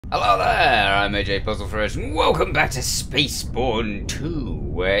Hello there, I'm AJ PuzzleFerret, and welcome back to SpaceBourne 2,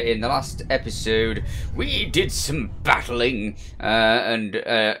 where in the last episode we did some battling, and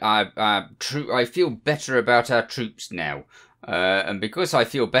I feel better about our troops now. And because I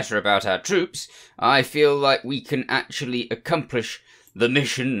feel better about our troops, I feel like we can actually accomplish the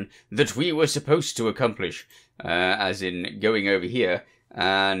mission that we were supposed to accomplish, as in going over here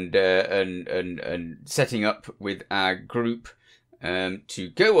and setting up with our group to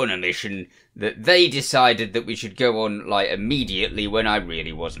go on a mission that they decided that we should go on like immediately when I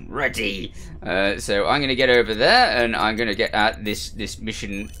really wasn't ready. So I'm going to get over there and I'm going to get at this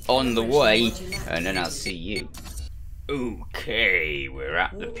mission on the way, and then I'll see you. Okay, we're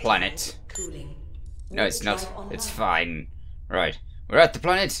at the planet. No, it's not. It's fine. Right, we're at the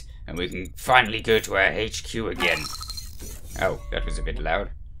planet and we can finally go to our HQ again. Oh, that was a bit loud.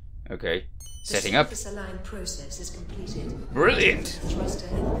 Okay. Setting up. Process is completed. Brilliant.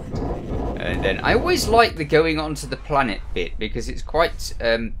 And then I always like the going onto the planet bit because it's quite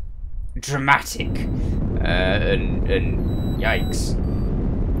dramatic and yikes,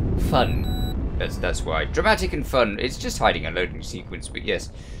 fun. That's why dramatic and fun. It's just hiding a loading sequence, but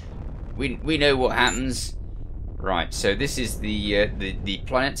yes, we know what happens. Right. So this is the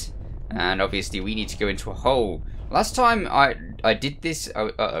planet, and obviously we need to go into a hole. Last time I did this.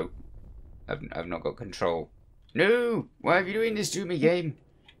 I've not got control. No! Why are you doing this to me, game?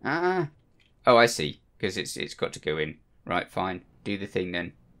 Oh, I see. Because it's got to go in. Right, fine. Do the thing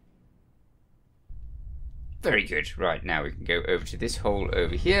then. Very good. Right, now we can go over to this hole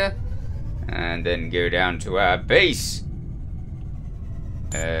over here. And then go down to our base.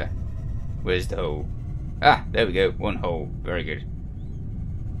 Where's the hole? Ah, there we go. One hole. Very good.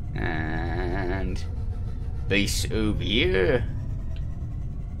 And base over here.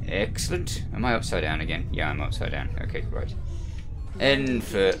 Excellent. Am I upside down again? Yeah, I'm upside down. Okay, right. N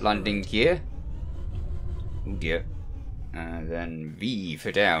for landing gear. Oh dear. Then V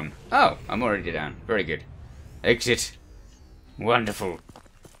for down. Oh, I'm already down. Very good. Exit. Wonderful.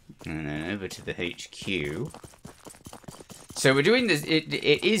 And then over to the HQ. So we're doing this. It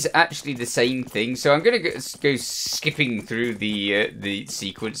is actually the same thing. So I'm going to go skipping through the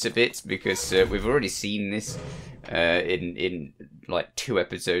sequence a bit because we've already seen this in like 2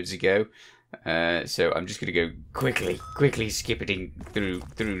 episodes ago. So I'm just going to go quickly skipping through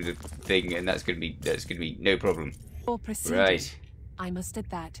the thing, and that's going to be no problem. Right. I must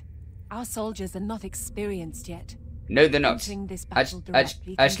add that our soldiers are not experienced yet. No, they're not.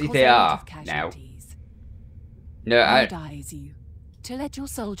 Actually, they are now. No, I advise you to let your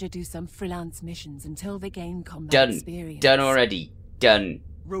soldier do some freelance missions until they gain combat experience. Done already. Done.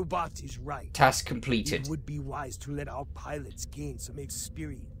 Robot is right. Task completed. It would be wise to let our pilots gain some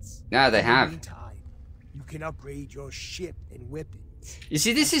experience. Now they have. In the meantime, you can upgrade your ship and weapons. You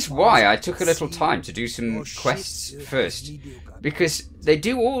see, this is why I took a little time to do some quests first. Because they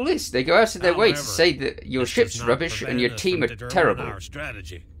do all this. They go out of their way to say that your ship's rubbish and your team are terrible.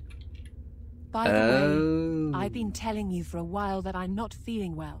 By the way, I've been telling you for a while that I'm not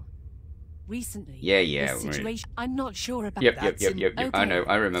feeling well. Recently, yeah, situation, I'm not sure about Yep. Okay. I know,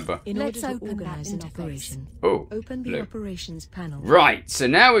 I remember. Let's open that interface. Oh, open the operations panel. Right, so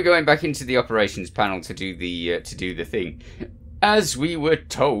now we're going back into the operations panel to do the thing, as we were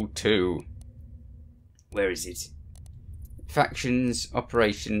told to. Where is it? Factions,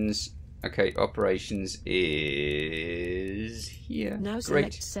 operations. Okay, operations is here. Now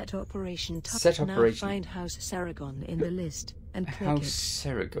select set operation type. Set operation. Now find House Saragon in the list and click House it.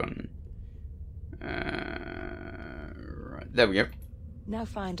 Saragon. Right, there we go. Now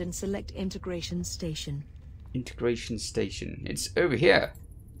find and select integration station. Integration station. It's over here.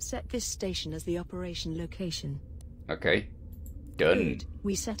 Set this station as the operation location. Okay. Done. Good.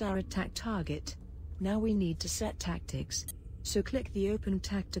 We set our attack target. Now we need to set tactics. So click the open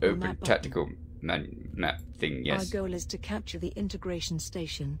tactical map button. Map thing, yes. Our goal is to capture the integration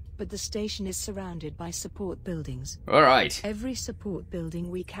station, but the station is surrounded by support buildings. Alright. Every support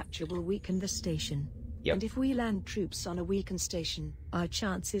building we capture will weaken the station. Yep. And if we land troops on a weakened station, our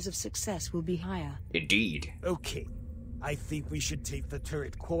chances of success will be higher. Indeed. Okay. I think we should take the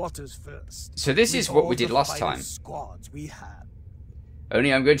turret quarters first. So this is what we did last time. Squads we have.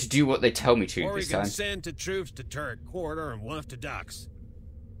 Only I'm going to do what they tell me to this time. Or we can send 2 troops to turret quarter and 1 to docks.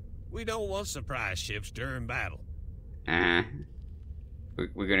 We don't want surprise ships during battle. We're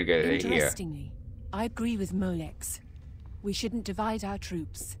going to go here. Interestingly, I agree with Molex. We shouldn't divide our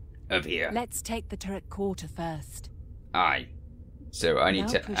troops. Over here. Let's take the turret quarter first. Aye. So I need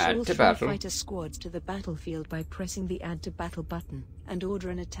to add all to battle. fighter squads to the battlefield by pressing the Add to Battle button and order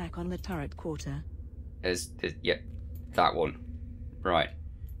an attack on the turret quarter. Yep, that one. Right.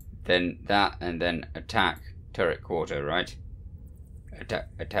 then that, and then attack turret quarter, right?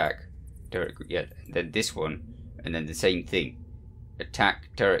 Attack turret, yeah. Then this one, and then the same thing. Attack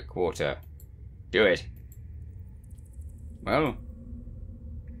turret quarter. Do it. Well.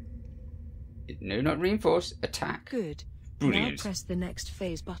 No, not reinforce. Attack. Good. Brilliant. Now press the next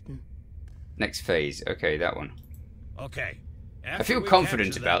phase button. Next phase. Okay, that one. Okay. I feel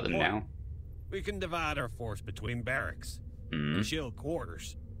confident about them now. We can divide our force between barracks and shield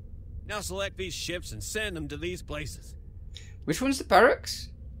quarters. Now select these ships and send them to these places. Which one's the barracks?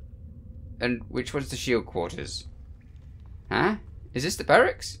 And which one's the shield quarters? Huh? Is this the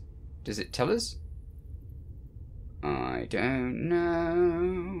barracks? Does it tell us? I don't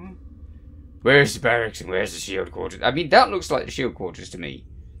know. Where's the barracks and where's the shield quarters? I mean, that looks like the shield quarters to me.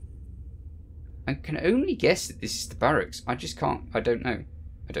 I can only guess that this is the barracks. I just can't. I don't know.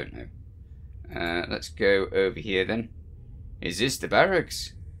 I don't know. Let's go over here then. Is this the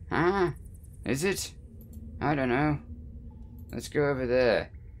barracks? Ah, is it? I don't know. Let's go over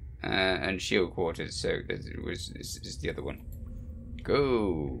there. And shield quarters. So this is the other one.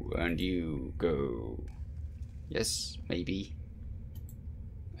 Go, and you go. Yes, maybe.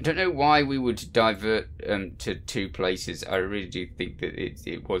 I don't know why we would divert to two places. I really do think that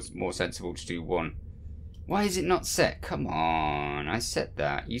it was more sensible to do one. Why is it not set? Come on, I set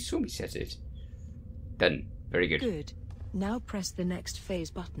that. You saw me set it. Done. Very good. Good. Now press the next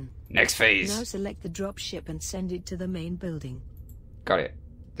phase button. Next phase. Now select the drop ship and send it to the main building. Got it.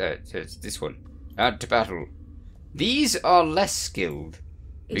 That's this one. Add to battle. These are less skilled.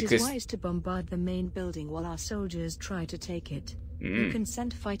 It is wise to bombard the main building while our soldiers try to take it. You can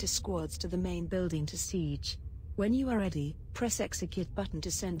send fighter squads to the main building to siege. When you are ready, press execute button to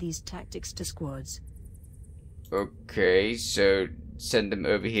send these tactics to squads. Okay, so send them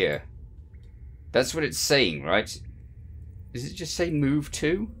over here. That's what it's saying, right? Does it just say move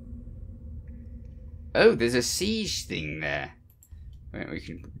to? Oh, there's a siege thing there. Right, we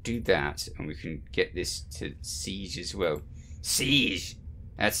can do that, and we can get this to siege as well. Siege!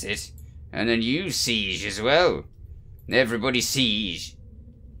 That's it. And then you siege as well. Everybody siege.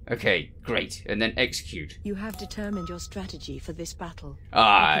 Okay, great. And then execute. You have determined your strategy for this battle.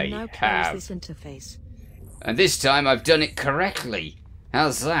 I you can now have. close this interface. And this time I've done it correctly.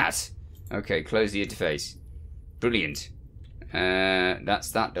 How's that? Okay, close the interface. Brilliant.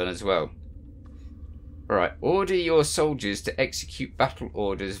 That's that done as well. Alright, order your soldiers to execute battle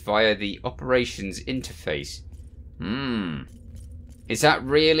orders via the operations interface. Is that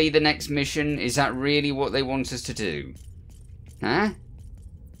really the next mission? Is that really what they want us to do? Huh?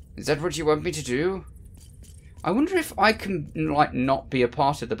 Is that what you want me to do? I wonder if I can, like, not be a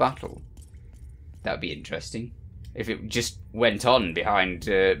part of the battle. That would be interesting. If it just went on behind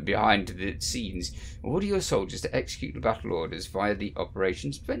the scenes. Order your soldiers to execute the battle orders via the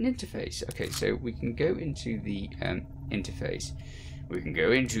operations interface. Okay, so we can go into the interface. We can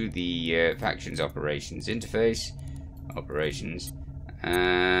go into the factions operations interface. Operations.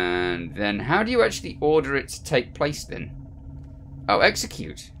 And then how do you actually order it to take place then? Oh,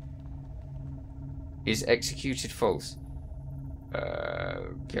 execute. Is executed false?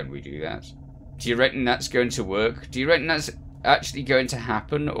 Can we do that? Do you reckon that's going to work? Do you reckon that's actually going to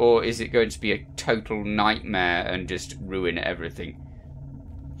happen? Or is it going to be a total nightmare and just ruin everything?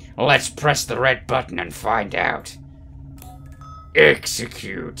 Let's press the red button and find out.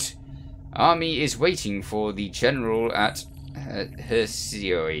 Execute. Army is waiting for the general at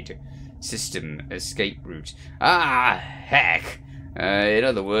Hersioid system escape route. Ah, heck. In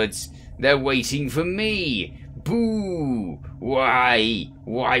other words, they're waiting for me. Boo! Why?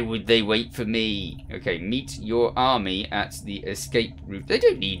 Why would they wait for me? Okay, meet your army at the escape route. They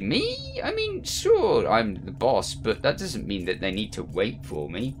don't need me. I mean, sure, I'm the boss, but that doesn't mean that they need to wait for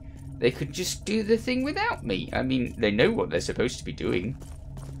me. They could just do the thing without me. I mean, they know what they're supposed to be doing.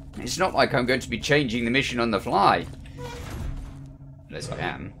 It's not like I'm going to be changing the mission on the fly. Unless I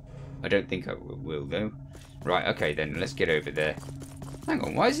am. I don't think I will, though. Right, okay, then, let's get over there. Hang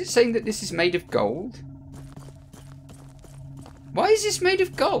on, why is it saying that this is made of gold? Why is this made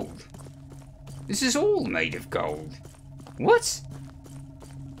of gold? This is all made of gold. What?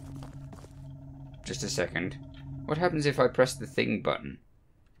 Just a second. What happens if I press the thing button?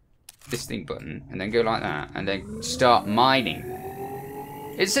 This thing button, and then go like that, and then start mining.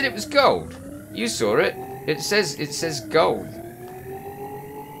 It said it was gold. You saw it. It says gold.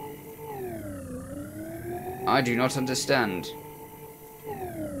 I do not understand.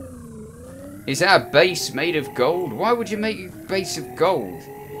 Is our base made of gold? Why would you make a base of gold?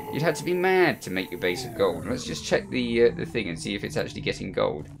 You'd have to be mad to make your base of gold. Let's just check the thing and see if it's actually getting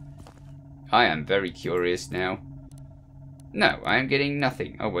gold. I am very curious now. No, I am getting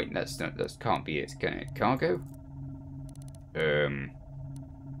nothing. Oh wait, that can't be it. Can it? Cargo?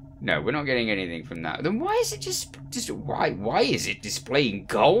 No, we're not getting anything from that. Then why is it just why is it displaying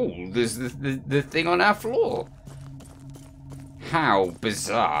gold as the thing on our floor? How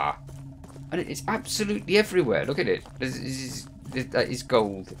bizarre. And it's absolutely everywhere. Look at it. That is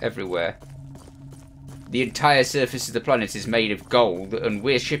gold everywhere. The entire surface of the planet is made of gold, and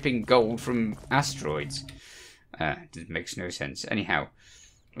we're shipping gold from asteroids. It makes no sense. Anyhow,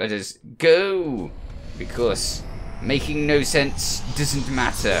 let us go, because making no sense doesn't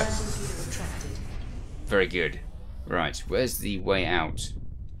matter. Very good. Right, where's the way out?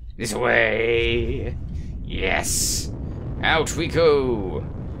 This way! Yes! Out we go!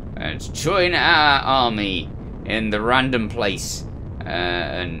 And join our army in the random place.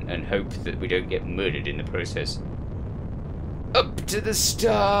 And hope that we don't get murdered in the process. Up to the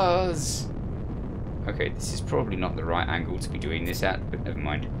stars! Okay, this is probably not the right angle to be doing this at, but never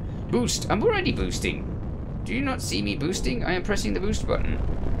mind. Boost! I'm already boosting! Do you not see me boosting? I am pressing the boost button.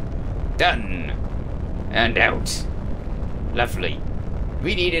 Done! And out. Lovely.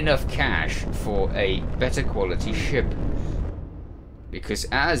 We need enough cash for a better quality ship. Because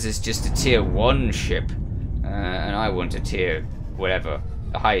ours is just a tier 1 ship. And I want a tier, whatever.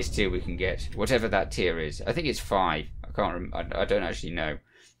 The highest tier we can get. Whatever that tier is. I think it's 5. I don't actually know.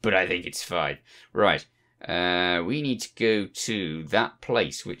 But I think it's 5. Right. We need to go to that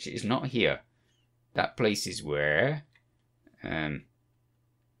place, which is not here. That place is where...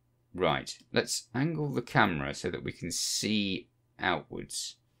 right. Let's angle the camera so that we can see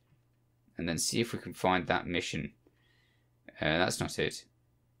outwards. And then see if we can find that mission. That's not it.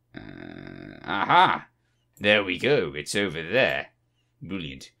 Aha! There we go. It's over there.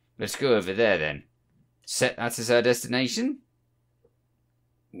 Brilliant. Let's go over there then. Set that as our destination.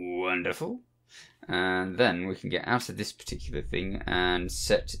 Wonderful. And then we can get out of this particular thing and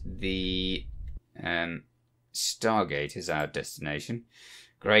set the Stargate as our destination.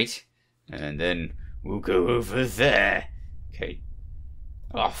 Great. And then we'll go over there. Okay.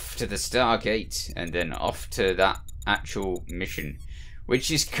 Off to the Stargate and then off to that actual mission,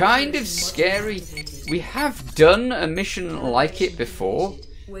 which is kind of scary. We have done a mission like it before.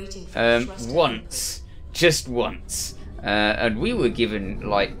 Once. Just once. And we were given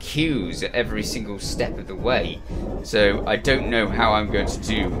like cues at every single step of the way. So I don't know how I'm going to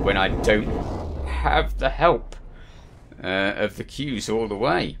do when I don't have the help of the cues all the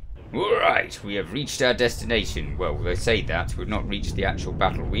way. Alright, we have reached our destination. Well, they say that. We've not reached the actual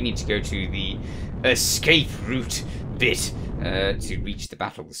battle. We need to go to the escape route bit to reach the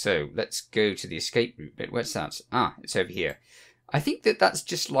battle. So, let's go to the escape route bit. Where's that? Ah, it's over here. I think that's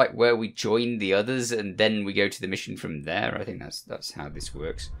just like where we join the others and then we go to the mission from there. I think that's how this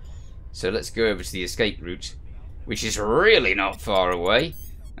works. So, let's go over to the escape route, which is really not far away.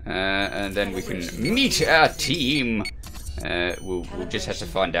 And then we can meet our team. We'll just have to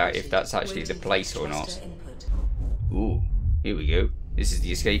find out if that's actually the place or not. Ooh, here we go. This is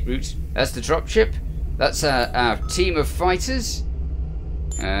the escape route. That's the dropship. That's our team of fighters.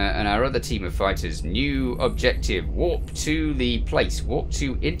 And our other team of fighters. New objective. Warp to the place. Warp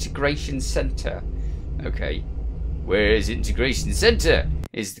to Integration Center. Okay. Where is Integration Center?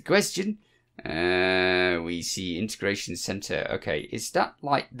 Is the question. We see Integration Center. Okay. Is that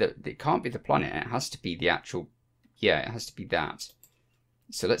like the... It can't be the planet. It has to be the actual... Yeah, it has to be that.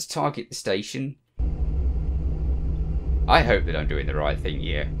 So let's target the station. I hope that I'm doing the right thing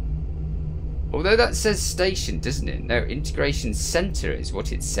here. Although that says station, doesn't it? No, Integration Center is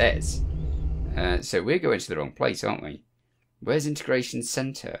what it says. So we're going to the wrong place, aren't we? Where's Integration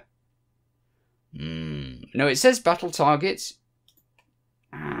Center? No, it says battle targets.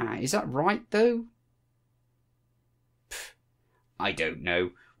 Is that right, though? I don't know.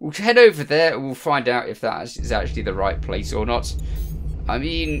 We'll head over there and we'll find out if that is actually the right place or not. I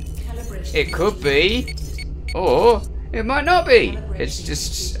mean, it could be. Or it might not be. It's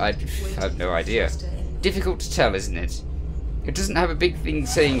just, I have no idea. Difficult to tell, isn't it? It doesn't have a big thing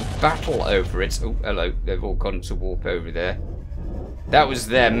saying battle over it. Oh, hello. They've all gone to warp over there. That was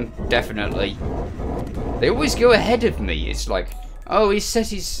them, definitely. They always go ahead of me. It's like, oh, he's set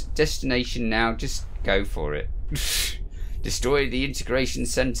his destination now. Just go for it. Destroy the Integration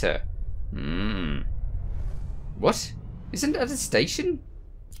Center. What? Isn't that a station?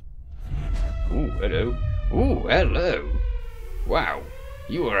 Ooh, hello. Ooh, hello. Wow.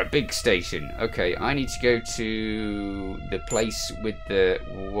 You are a big station. Okay, I need to go to the place with the...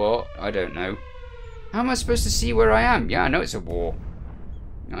 What? I don't know. How am I supposed to see where I am? Yeah, I know it's a war.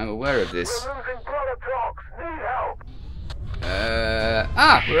 I'm aware of this. We're losing protocols. Need help.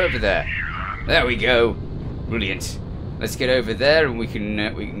 We're over there. There we go. Brilliant. Let's get over there and we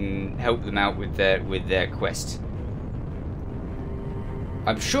can help them out with their quest.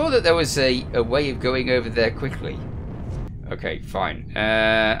 I'm sure that there was a way of going over there quickly. Okay, fine.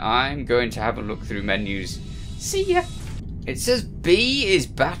 I'm going to have a look through menus. See ya. It says B is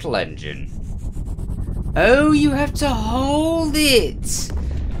battle engine. Oh, you have to hold it.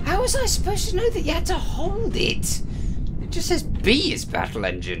 How was I supposed to know that you had to hold it? It just says B is battle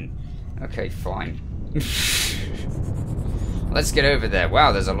engine. Okay, fine. Let's get over there.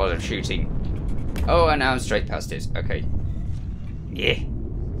 Wow, there's a lot of shooting. Oh, and now I'm straight past it. Okay. Yeah.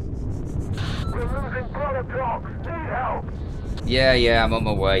 We're losing prototypes. Need help. Yeah, I'm on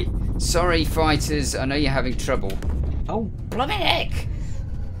my way. Sorry, fighters. I know you're having trouble. Oh, bloody heck!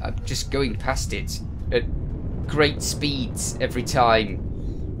 I'm just going past it at great speeds every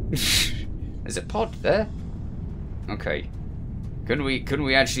time. There's a pod there. Okay. Can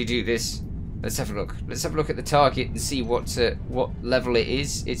we actually do this? Let's have a look. Let's have a look at the target and see what level it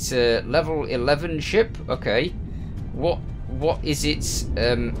is. It's a level 11 ship. Okay. What is its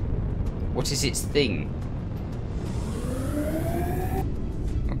thing?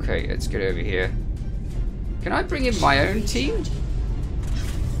 Okay, let's get over here. Can I bring in my own team?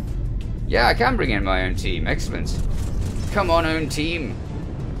 Yeah, I can bring in my own team. Excellent. Come on, own team.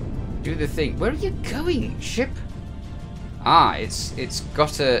 Do the thing. Where are you going, ship? Ah, it's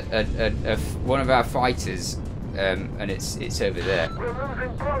got a one of our fighters, and it's over there. We're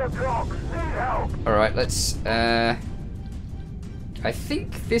losing prototypes. Need help. All right, let's. I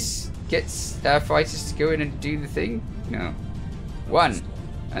think this gets our fighters to go in and do the thing. No, 1,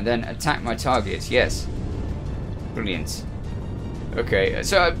 and then attack my target. Yes, brilliant. Okay,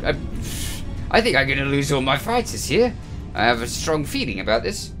 so I think I'm going to lose all my fighters here. I have a strong feeling about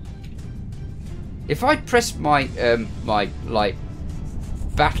this. If I press my like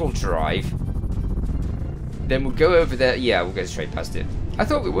battle drive, then we'll go over there. Yeah, we'll go straight past it. I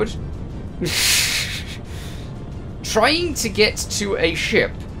thought we would. Trying to get to a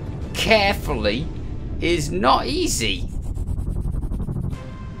ship carefully is not easy.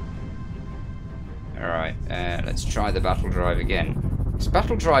 Alright, let's try the battle drive again. This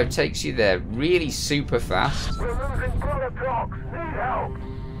battle drive takes you there really super fast. We're losing prototypes. Need help.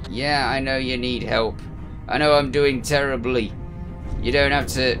 Yeah, I know you need help. I know I'm doing terribly. You don't have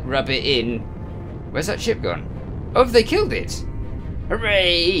to rub it in. Where's that ship gone? Oh, have they killed it?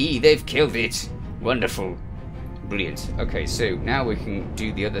 Hooray! They've killed it. Wonderful. Brilliant. Okay, so now we can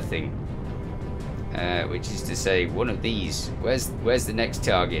do the other thing. Which is to say, one of these. Where's the next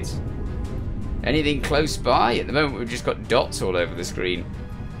target? Anything close by? At the moment, we've just got dots all over the screen.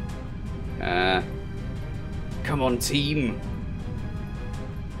 Come on, team.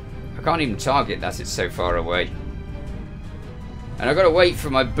 I can't even target that, it's so far away. And I've got to wait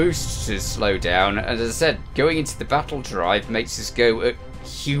for my boost to slow down. And as I said, going into the battle drive makes us go at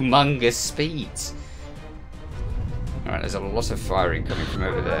humongous speeds. Alright, there's a lot of firing coming from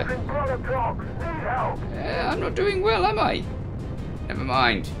over there. I'm not doing well, am I? Never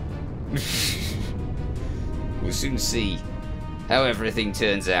mind. We'll soon see how everything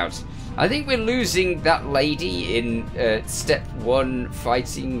turns out. I think we're losing that lady in step 1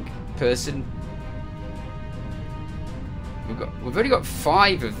 fighting person. We've only got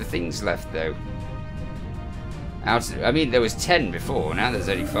 5 of the things left though. I mean, there was 10 before. Now there's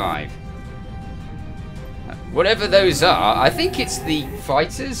only 5. Whatever those are, I think it's the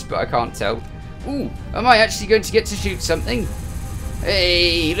fighters, but I can't tell. Ooh, am I actually going to get to shoot something?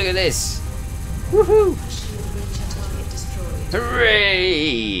 Hey, look at this! Woohoo!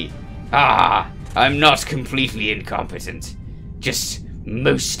 Hooray! Ah, I'm not completely incompetent. Just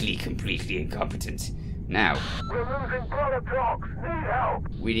mostly completely incompetent. Now, we're losing prototypes. Need help.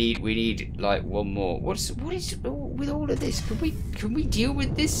 We need like one more. What is with all of this? Can we deal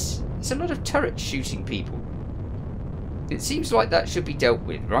with this? It's a lot of turrets shooting people. It seems like that should be dealt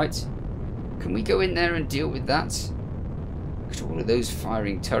with, right? Can we go in there and deal with that? Look at all of those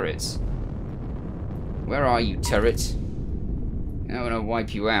firing turrets. Where are you, turret? I want to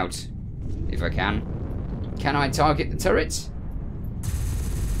wipe you out, if I can. Can I target the turret?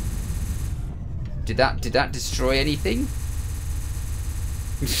 Did that destroy anything?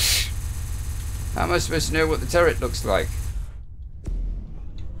 How am I supposed to know what the turret looks like?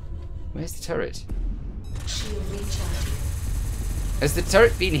 Where's the turret? Has the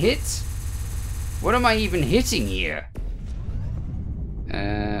turret been hit? What am I even hitting here?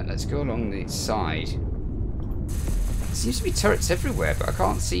 Let's go along the side. There seems to be turrets everywhere, but I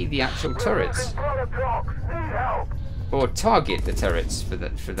can't see the actual turrets. Or target the turrets for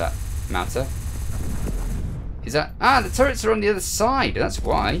that matter. Is that... Ah, the turrets are on the other side. That's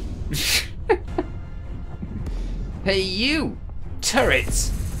why. Hey, you!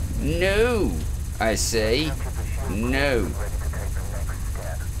 Turret! No! I say. No.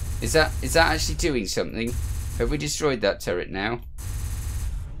 Is that actually doing something? Have we destroyed that turret now?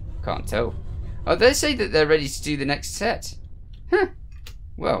 Can't tell. Oh, they say that they're ready to do the next set. Huh.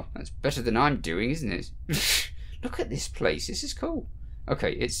 Well, that's better than I'm doing, isn't it? Look at this place. This is cool.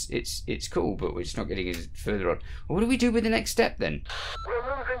 Okay, it's cool, but we're just not getting it further on. Well, what do we do with the next step then?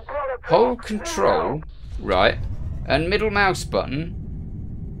 Hold control, right, and middle mouse button.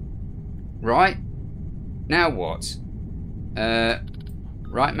 Right. Now what?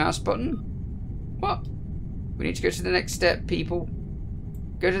 Right mouse button? What? We need to go to the next step, people.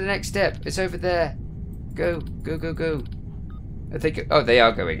 Go to the next step. It's over there. Go, go, go, go. I think. Oh, they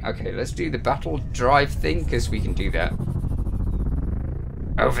are going. Okay, let's do the battle drive thing because we can do that.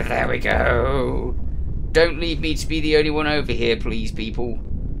 Over there we go. Don't leave me to be the only one over here, please, people.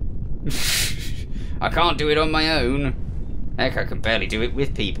 I can't do it on my own. Heck, I can barely do it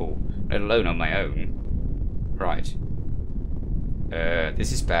with people, let alone on my own. Right.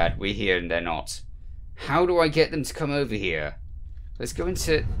 This is bad. We're here and they're not. How do I get them to come over here? Let's go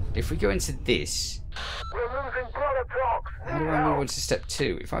into... If we go into this... How do I move on to step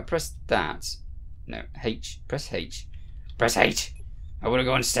 2? If I press that... No, H. Press H. Press H! I want to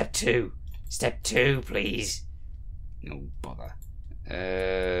go on step 2. Step 2, please. No bother.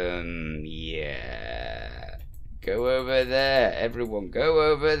 Yeah. Go over there. Everyone, go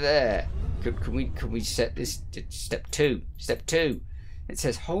over there. Can we set this to step 2? Step 2. It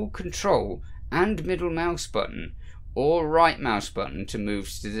says hold control and middle mouse button or right mouse button to move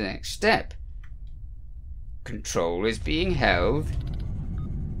to the next step. Control is being held.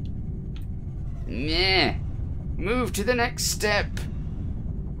 Meh. Move to the next step.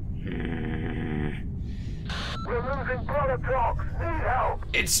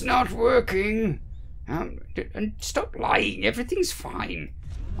 It's not working. And stop lying. Everything's fine.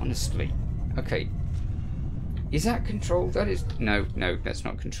 Honestly. Okay. Is that control? That is... No, that's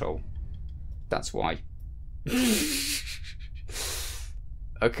not control. That's why.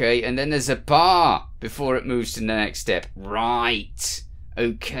 Okay, and then there's a bar before it moves to the next step. Right.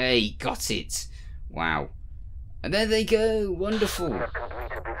 Okay, got it. Wow. And there they go. Wonderful.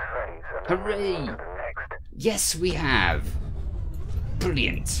 Hooray. Yes, we have.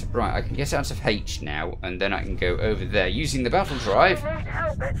 Brilliant. Right, I can get out of H now, and then I can go over there using the battle drive.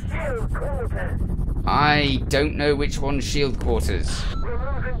 I don't know which one's shield quarters.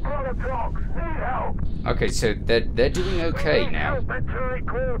 Okay, so they're doing okay now.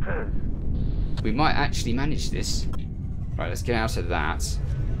 We might actually manage this. Right, let's get out of that.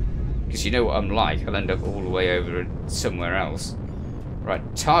 Because you know what I'm like. I'll end up all the way over somewhere else. Right,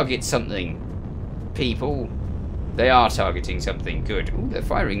 target something. People. They are targeting something. Good. Ooh, they're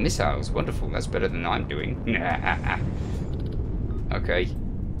firing missiles. Wonderful. That's better than I'm doing. Okay.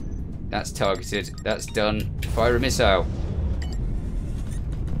 That's targeted. That's done. Fire a missile.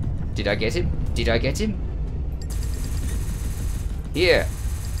 Did I get him? Did I get him? Here.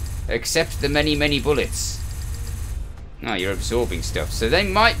 Accept the many, many bullets. Oh, you're absorbing stuff. So they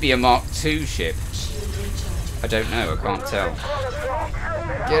might be a Mark II ship. I don't know. I can't tell.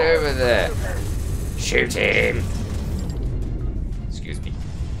 Get over there. Shoot him. Excuse me.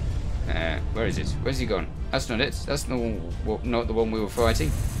 Where is it? Where's he gone? That's not it. That's not the one we were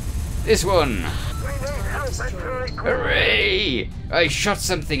fighting. This one. Hooray! I shot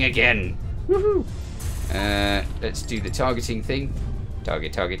something again. Woohoo! Let's do the targeting thing.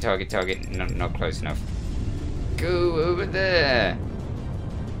 Target, target, target, target. Not close enough. Go over there.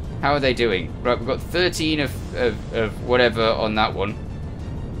 How are they doing? Right, we've got 13 of whatever on that one.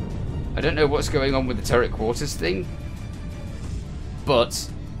 I don't know what's going on with the turret quarters thing, but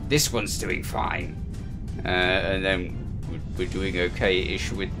this one's doing fine. And then we're doing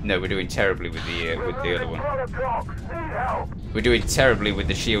okay-ish with... No, we're doing terribly with the other one. We're doing terribly with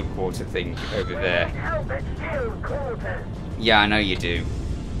the shield quarter thing over there. Yeah, I know you do.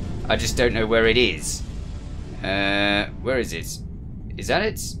 I just don't know where it is. Where is it? Is that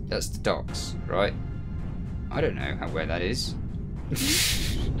it? That's the docks, right? I don't know where that is. We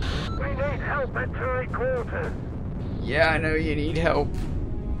need help at turret quarters. Yeah, I know you need help.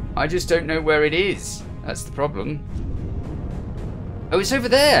 I just don't know where it is. That's the problem. Oh, it's over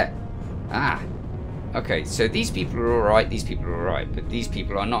there! Ah. Okay, so these people are alright, these people are alright, but these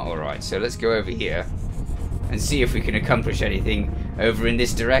people are not alright. So let's go over here and see if we can accomplish anything over in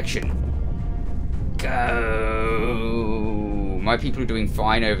this direction. Go! My people are doing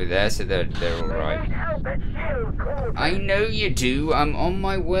fine over there, so they're alright. I know you do. I'm on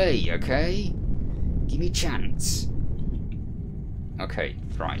my way, okay? Give me a chance. Okay,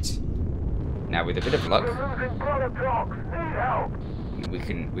 right. Now with a bit of luck, We're losing blood trucks. Need help.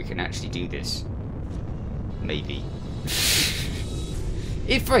 we can actually do this. Maybe.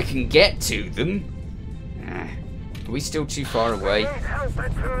 If I can get to them. Are we still too far away? Need help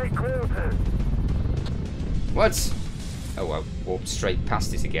at turret quarters. What? Oh, I warped straight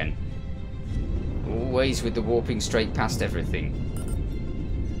past it again. Always with the warping straight past everything.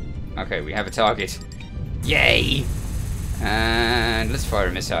 Okay, we have a target. Yay! And let's fire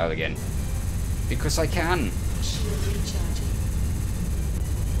a missile again. Because I can.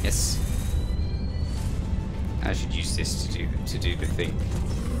 Yes. I should use this to do the thing.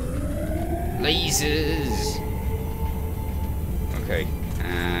 Lasers! Okay,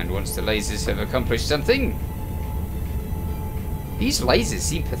 and once the lasers have accomplished something... These lasers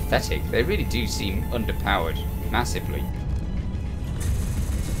seem pathetic. They really do seem underpowered. Massively.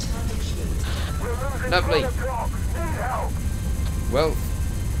 Lovely. Well,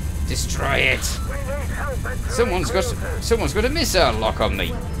 destroy it. Someone's got a missile lock on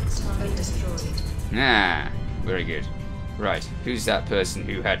me. Ah, very good. Right, who's that person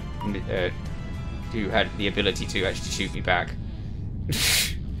who had the ability to actually shoot me back?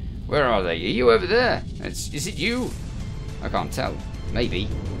 Where are they? Are you over there? Is it you? I can't tell. Maybe.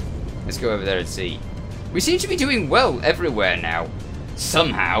 Let's go over there and see. We seem to be doing well everywhere now.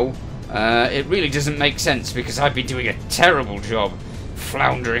 Somehow. It really doesn't make sense because I've been doing a terrible job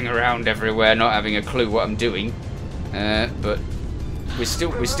floundering around everywhere, not having a clue what I'm doing. But we're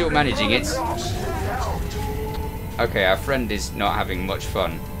still managing it. Okay, our friend is not having much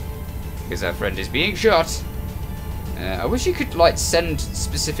fun because our friend is being shot. I wish you could like send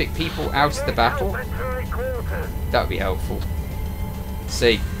specific people out of the battle. That would be helpful.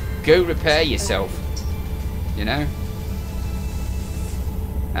 Say, go repair yourself. You know?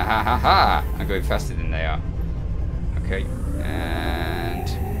 Ha ha ha ha! I'm going faster than they are. Okay, and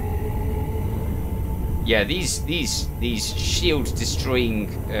yeah, these shield destroying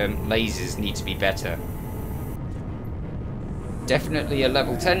lasers need to be better. Definitely a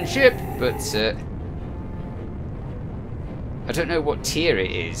level 10 ship, but I don't know what tier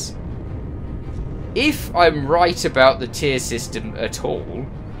it is. If I'm right about the tier system at all,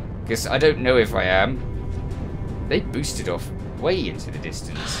 because I don't know if I am, they boosted off way into the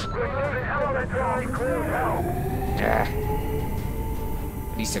distance. Yeah.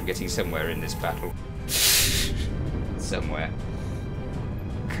 At least I'm getting somewhere in this battle. Somewhere.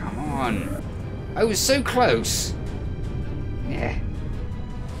 Come on. I was so close. Yeah.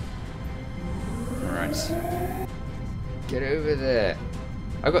 Alright. Get over there.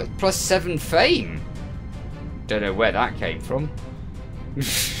 I got +7 fame. Don't know where that came from.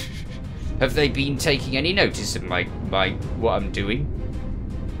 Have they been taking any notice of my what I'm doing?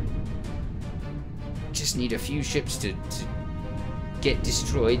 Just need a few ships to get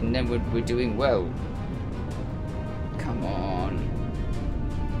destroyed, and then we're doing well. Come on.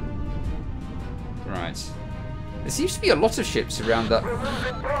 Right. There seems to be a lot of ships around that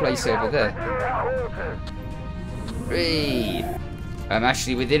place over there. Hey, I'm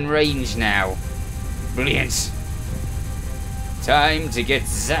actually within range now. Brilliant. Time to get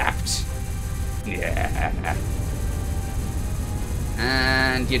zapped. Yeah.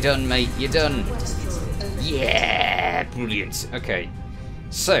 And you're done, mate. You're done. Yeah. Brilliant. Okay.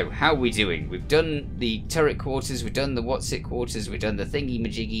 So, how are we doing? We've done the turret quarters, we've done the what's it quarters, we've done the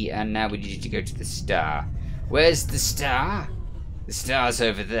thingy-majiggy, and now we need to go to the star. Where's the star? The star's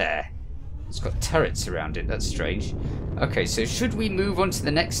over there. It's got turrets around it. That's strange. Okay, so should we move on to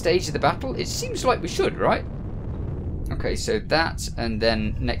the next stage of the battle? It seems like we should, right? Okay, so that, and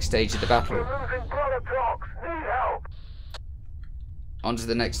then next stage of the battle. On to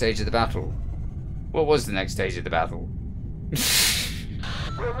the next stage of the battle. What was the next stage of the battle?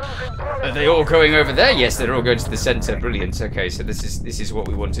 Are they all going over there? Yes, they're all going to the centre. Brilliant. Okay, so this is what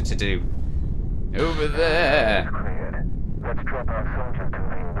we wanted to do. Over there. Let's drop our soldiers to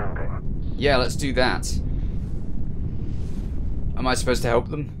main building. Yeah, let's do that. Am I supposed to help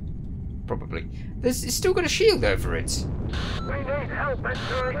them? Probably. It's still got a shield over it. We need help at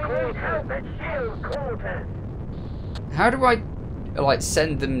shield quarters. How do I, like,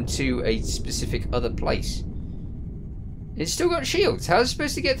 send them to a specific other place? It's still got shields. How is it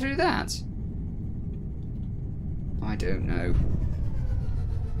supposed to get through that? I don't know.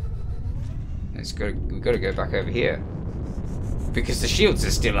 We've got to go back over here. Because the shields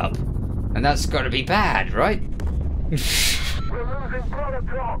are still up. And that's got to be bad, right? We're losing product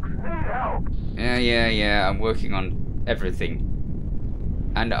trucks. Need help. Yeah. I'm working on everything.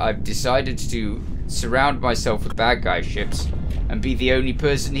 And I've decided to surround myself with bad guy ships and be the only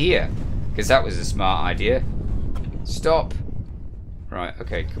person here. Because that was a smart idea. Stop. Right,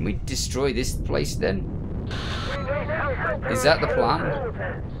 okay. Can we destroy this place then? Is that the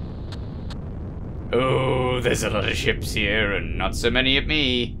plan? Oh, there's a lot of ships here and not so many of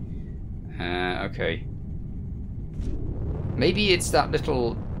me. Okay. Maybe it's that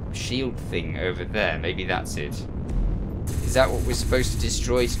little shield thing over there. Maybe that's it. Is that what we're supposed to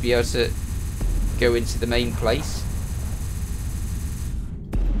destroy to be able to go into the main place?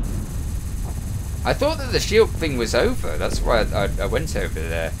 I thought that the shield thing was over. That's why I went over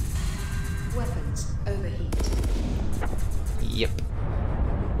there. Weapons overheat. Yep.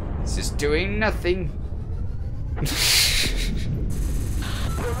 This is doing nothing.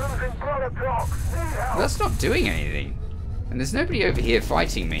 That's not doing anything. And there's nobody over here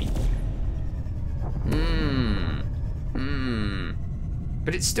fighting me.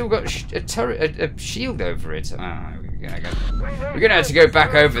 But it's still got a turret, a shield over it. We're gonna have to go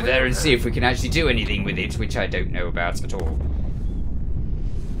back over there and see if we can actually do anything with it, which I don't know about at all.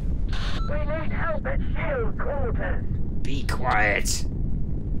 We need help at shield quarters. Be quiet.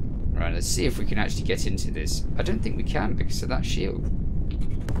 Right, let's see if we can actually get into this. I don't think we can because of that shield.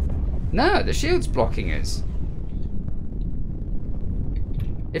 No, the shield's blocking us.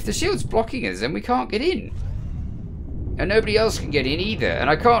 If the shield's blocking us, then we can't get in. And nobody else can get in either. And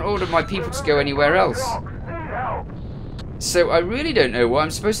I can't order my people to go anywhere else. So I really don't know what I'm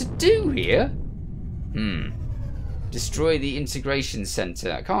supposed to do here. Destroy the integration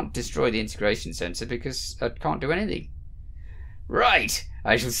center. I can't destroy the integration center because I can't do anything. Right.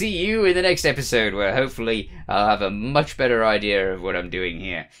 I shall see you in the next episode where hopefully I'll have a much better idea of what I'm doing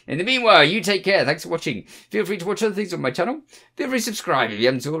here. In the meanwhile, you take care. Thanks for watching. Feel free to watch other things on my channel. Feel free to subscribe if you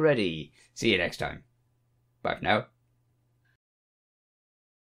haven't already. See you next time. Bye for now.